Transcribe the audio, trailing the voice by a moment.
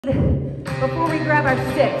before we grab our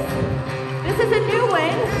sticks. This is a new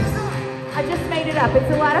one. I just made it up. It's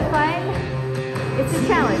a lot of fun. It's a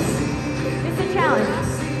challenge. It's a challenge.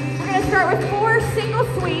 We're going to start with 4 single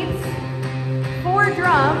sweeps, 4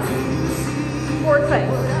 drums, 4 clicks.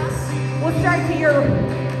 We'll start to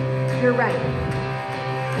your right.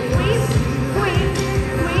 Sweep, sweep,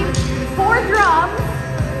 sweep, 4 drums,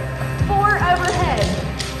 4 overhead.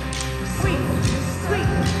 Sweep, sweep,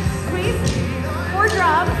 sweep, 4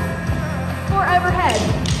 drums, 4 overhead.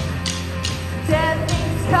 Dead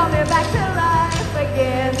things coming back to life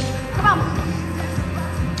again. Come on.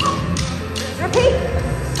 Repeat.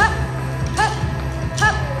 Up, up,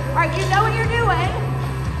 up. All right, you know what you're doing.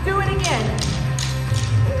 Do it again.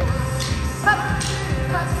 Up,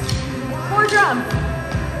 up. 4 drums,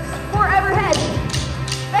 4 overhead.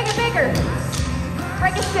 Make it bigger.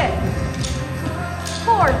 Break a stick.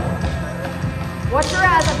 4. Watch your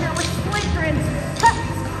eyes up here. We're splintering.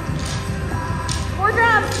 4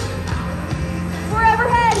 drums, 4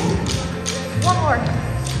 overhead. 1 more.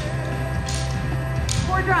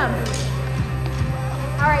 4 drums.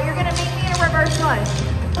 All right, you're gonna meet me in a reverse lunge.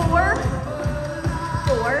 4,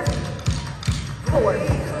 4, 4.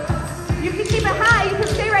 You can keep it high. You can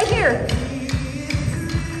stay right here.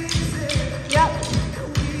 Yep.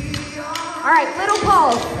 All right, little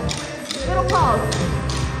pause. Little pause.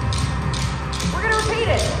 We're gonna repeat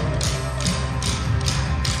it.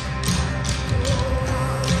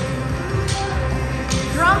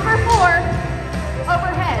 Drum for 4,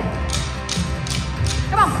 overhead.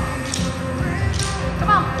 Come on. Come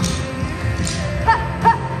on. Ha,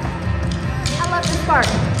 ha. I love this part.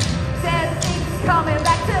 Dead things coming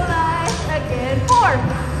back to life again. 4,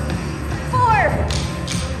 4.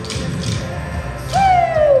 Woo!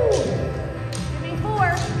 Give me 4.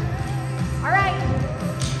 All right.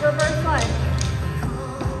 Reverse lunge.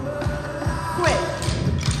 Switch.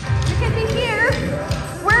 You can be here,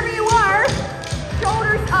 wherever you are.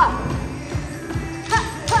 Shoulders up. Ha,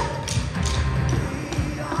 ha.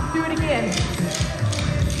 Do it again.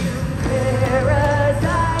 Paradise.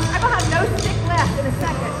 I'm gonna have no stick left in a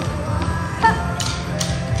second. Ha.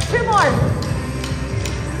 2 more.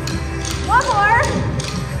 1 more.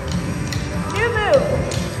 New move.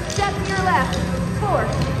 Step to your left. 4,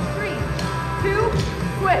 3, 2,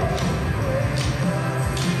 switch.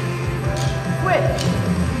 Switch.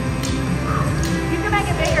 You can make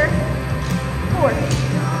it bigger. 4.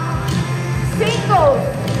 Singles.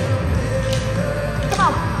 Come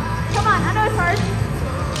on. Come on. I know it's hard.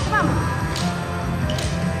 Come on.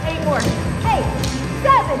 8 more. 8,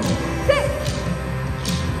 7, 6.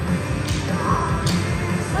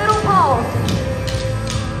 Little pause.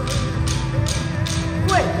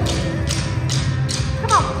 Switch.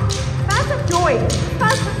 Come on. Find some joy.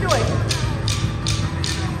 Find some joy.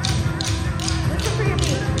 Listen for your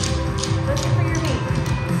beat. Listen for your beat.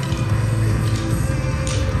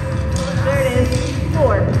 There it is.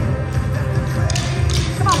 4.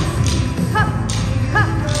 Come on. Hup, hup,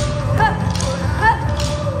 hup, hup.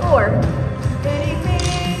 4. Anything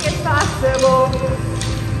is possible.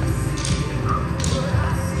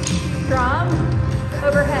 Drum,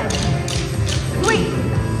 overhead. Sweep.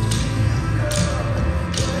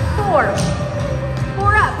 4.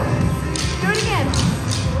 4 up. Do it again.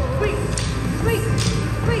 Sweep, sweep,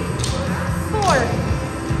 sweep. 4.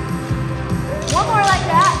 1 more like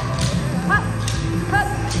that. Hup, hup,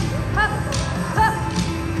 hup, hup.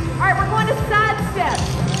 All right, we're going to side step.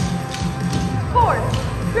 4,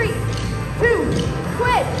 3, 2,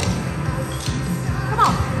 switch. Come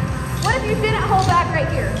on. What if you didn't hold back right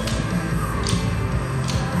here?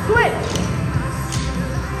 Switch.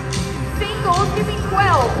 Singles, give me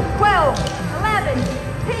 12, 12, 11,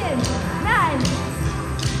 10, 9.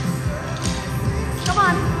 Come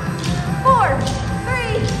on. 4,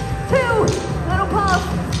 3, 2. Little pause.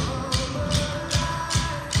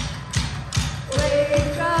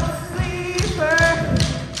 Wake up, sleeper.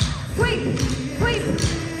 Sweep, sweep,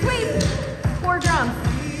 sweep. 4 drums.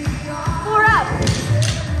 4 up.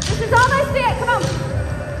 This is all my stick. Come on.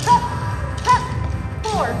 Up, up.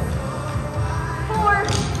 4, 4.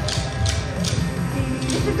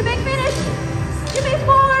 This is the big finish. Give me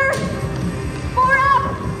 4. 4 up.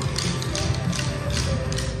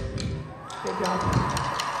 Good job.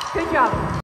 Good job.